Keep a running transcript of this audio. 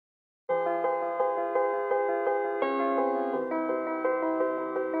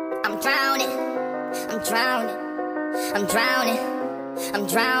drowning, I'm drowning, I'm drowning, I'm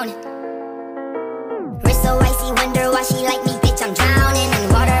drowning. Wrist so icy, wonder why she like me, bitch, I'm drowning. In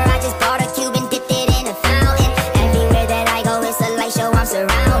water, I just bought a cube and dipped it in a fountain. Everywhere that I go, it's a light show, I'm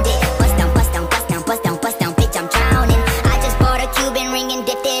surrounded. Bust down, bust down, bust down, bust down, bust down, bitch, I'm drowning. I just bought a Cuban ring and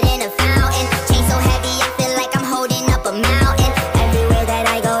dipped it in a fountain. Chain so heavy, I feel like I'm holding up a mountain. Everywhere that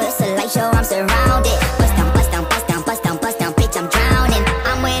I go, it's a light show, I'm surrounded. Bust down, bust down, bust down, bust down, bust down, bitch, I'm drowning.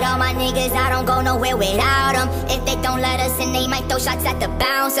 I'm with all my niggas, I don't go nowhere without them. If they don't let us in, they might throw shots at the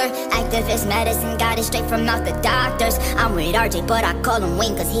bouncer. Activist medicine, got it straight from out the doctors. I'm with RJ, but I call him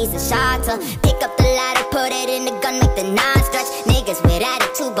Wing, cause he's a shotter. Pick up the ladder, put it in the gun, make the knife stretch. Niggas with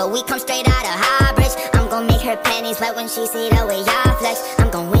attitude, but we come straight out of Highbridge. I'm gon' make her panties wet when she see the way I flex.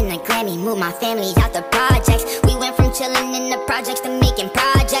 I'm gon' win the Grammy, move my family out the projects. We went from chillin' in the projects to making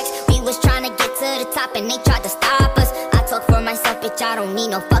projects. We was tryna get to the top and they tried to stop us. I talk for myself, bitch, I don't need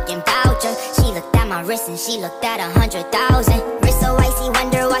no fucking voucher. She looked at my wrist and she looked at 100,000. Wrist so icy,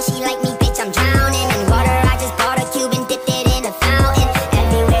 wonder why she like me, bitch, I'm drowning. In water, I just bought a cube and dipped it in a fountain.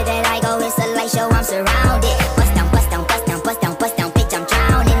 Everywhere that I go, it's a light show, I'm surrounded.